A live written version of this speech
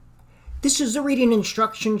This is the Reading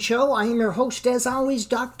Instruction Show. I am your host, as always,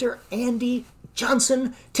 Dr. Andy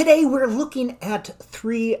Johnson. Today we're looking at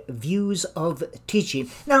 3 views of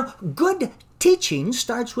teaching. Now, good teaching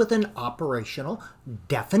starts with an operational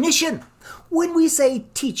definition. When we say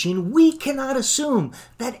teaching, we cannot assume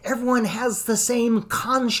that everyone has the same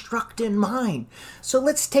construct in mind. So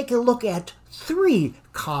let's take a look at 3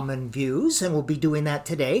 common views, and we'll be doing that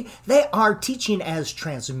today. They are teaching as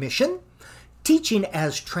transmission, teaching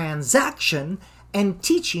as transaction, and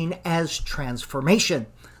teaching as transformation.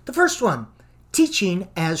 The first one, teaching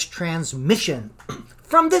as transmission.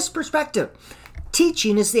 From this perspective,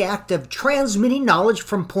 teaching is the act of transmitting knowledge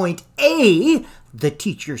from point A, the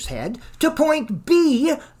teacher's head, to point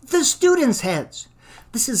B, the student's heads.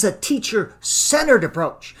 This is a teacher-centered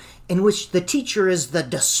approach in which the teacher is the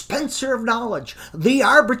dispenser of knowledge, the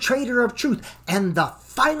arbitrator of truth, and the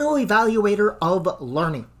final evaluator of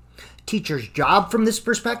learning. Teacher's job from this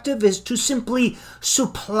perspective is to simply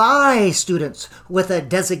supply students with a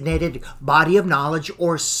designated body of knowledge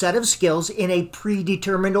or set of skills in a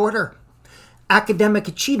predetermined order. Academic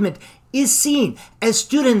achievement is seen as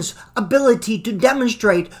students' ability to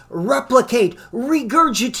demonstrate, replicate,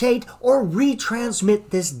 regurgitate, or retransmit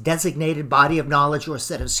this designated body of knowledge or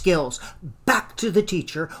set of skills back to the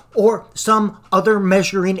teacher or some other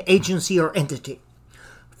measuring agency or entity.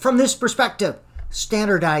 From this perspective,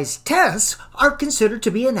 standardized tests are considered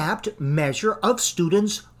to be an apt measure of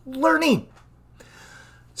students' learning.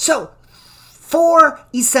 So, 4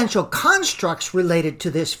 essential constructs related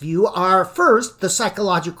to this view are, first, the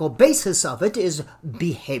psychological basis of it is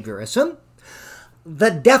behaviorism.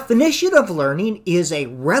 The definition of learning is a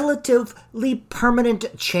relatively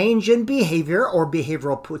permanent change in behavior or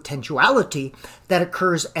behavioral potentiality that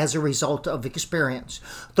occurs as a result of experience.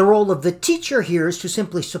 The role of the teacher here is to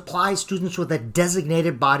simply supply students with a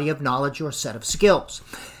designated body of knowledge or set of skills.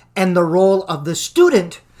 And the role of the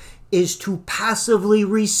student is to passively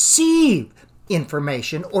receive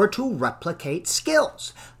information or to replicate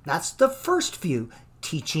skills. That's the first view,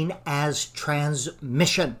 teaching as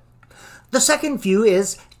transmission. The second view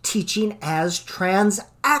is teaching as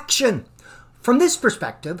transaction. From this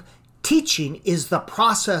perspective, teaching is the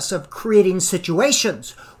process of creating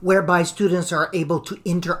situations whereby students are able to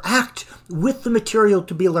interact with the material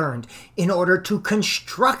to be learned in order to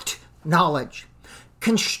construct knowledge.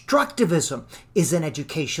 Constructivism is an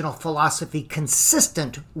educational philosophy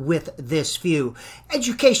consistent with this view.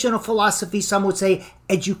 Educational philosophy, some would say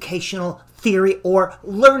educational theory or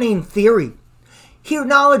learning theory. Here,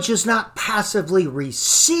 knowledge is not passively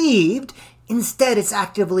received. Instead, it's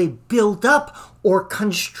actively built up or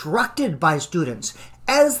constructed by students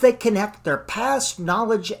as they connect their past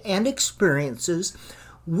knowledge and experiences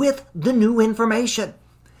with the new information.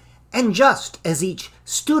 And just as each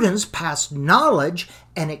student's past knowledge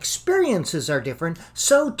and experiences are different,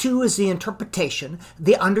 so too is the interpretation,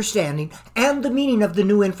 the understanding, and the meaning of the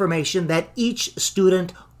new information that each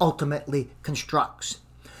student ultimately constructs.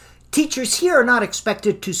 Teachers here are not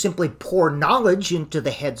expected to simply pour knowledge into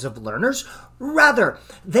the heads of learners. Rather,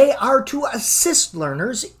 they are to assist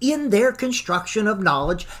learners in their construction of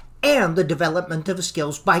knowledge and the development of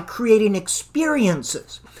skills by creating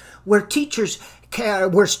experiences where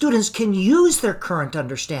students can use their current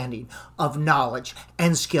understanding of knowledge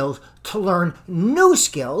and skills to learn new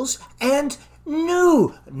skills and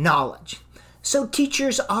new knowledge. So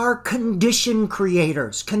teachers are conditions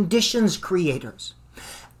creators.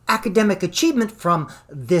 Academic achievement from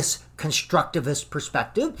this constructivist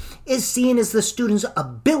perspective is seen as the student's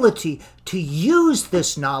ability to use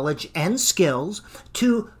this knowledge and skills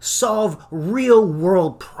to solve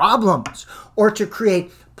real-world problems or to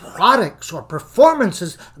create products or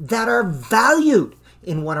performances that are valued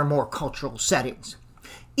in one or more cultural settings.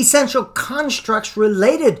 Essential constructs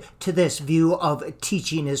related to this view of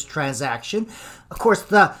teaching as transaction. Of course,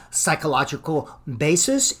 the psychological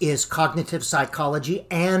basis is cognitive psychology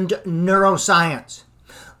and neuroscience.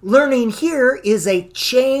 Learning here is a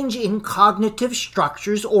change in cognitive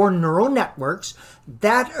structures or neural networks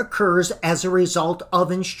that occurs as a result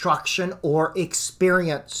of instruction or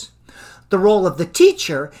experience. The role of the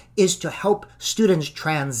teacher is to help students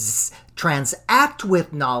transact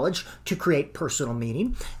with knowledge to create personal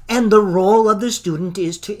meaning, and the role of the student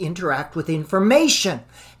is to interact with information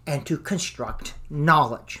and to construct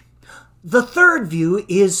knowledge. The third view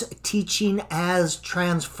is teaching as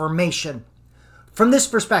transformation. From this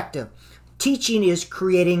perspective, teaching is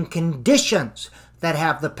creating conditions that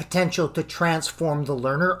have the potential to transform the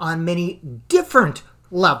learner on many different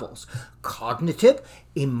levels: cognitive,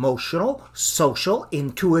 emotional, social,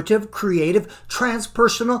 intuitive, creative,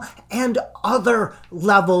 transpersonal, and other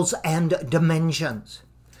levels and dimensions.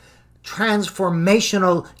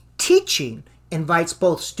 Transformational teaching invites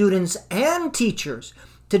both students and teachers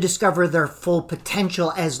to discover their full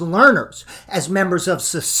potential as learners, as members of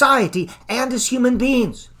society, and as human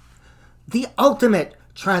beings. The ultimate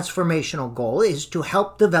transformational goal is to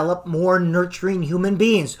help develop more nurturing human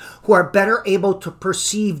beings who are better able to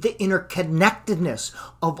perceive the interconnectedness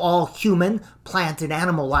of all human, plant, and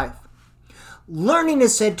animal life. Learning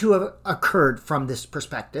is said to have occurred from this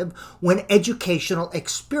perspective when educational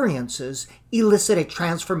experiences elicit a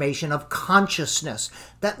transformation of consciousness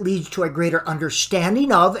that leads to a greater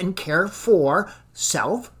understanding of and care for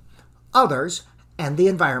self, others, and the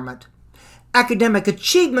environment. Academic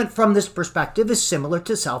achievement from this perspective is similar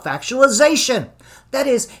to self-actualization. That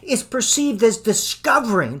is perceived as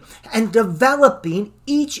discovering and developing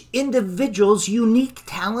each individual's unique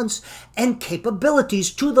talents and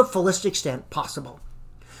capabilities to the fullest extent possible.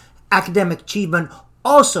 Academic achievement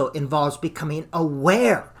also involves becoming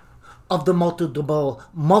aware of the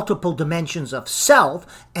multiple dimensions of self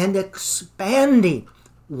and expanding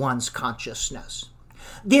one's consciousness.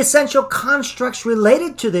 The essential constructs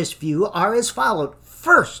related to this view are as follows.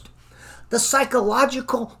 First, the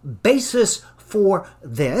psychological basis for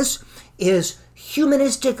this is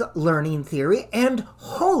humanistic learning theory and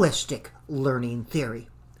holistic learning theory.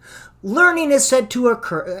 Learning is said to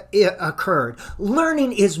occurred.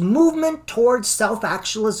 Learning is movement towards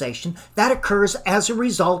self-actualization that occurs as a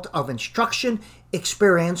result of instruction,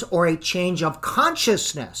 experience, or a change of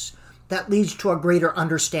consciousness that leads to a greater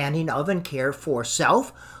understanding of and care for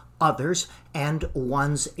self, others, and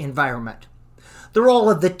one's environment. The role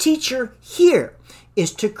of the teacher here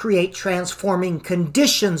is to create transforming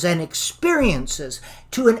conditions and experiences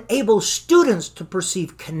to enable students to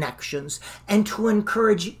perceive connections and to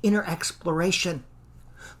encourage inner exploration.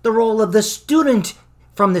 The role of the student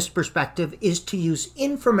from this perspective is to use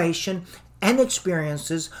information and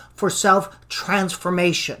experiences for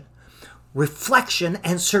self-transformation, reflection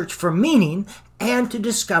and search for meaning, and to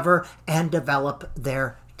discover and develop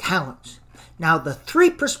their talents. Now, the three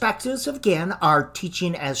perspectives, again, are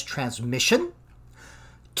teaching as transmission,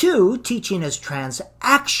 2, teaching as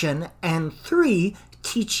transaction, and 3,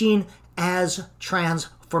 teaching as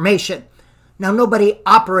transformation. Now, nobody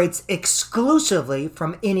operates exclusively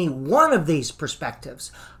from any one of these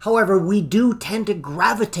perspectives. However, we do tend to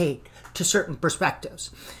gravitate to certain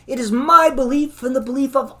perspectives. It is my belief and the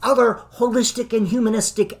belief of other holistic and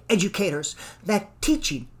humanistic educators that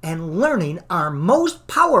teaching and learning are most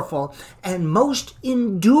powerful and most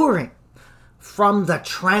enduring from the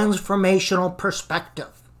transformational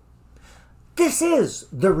perspective. This is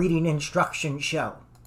the Reading Instruction Show.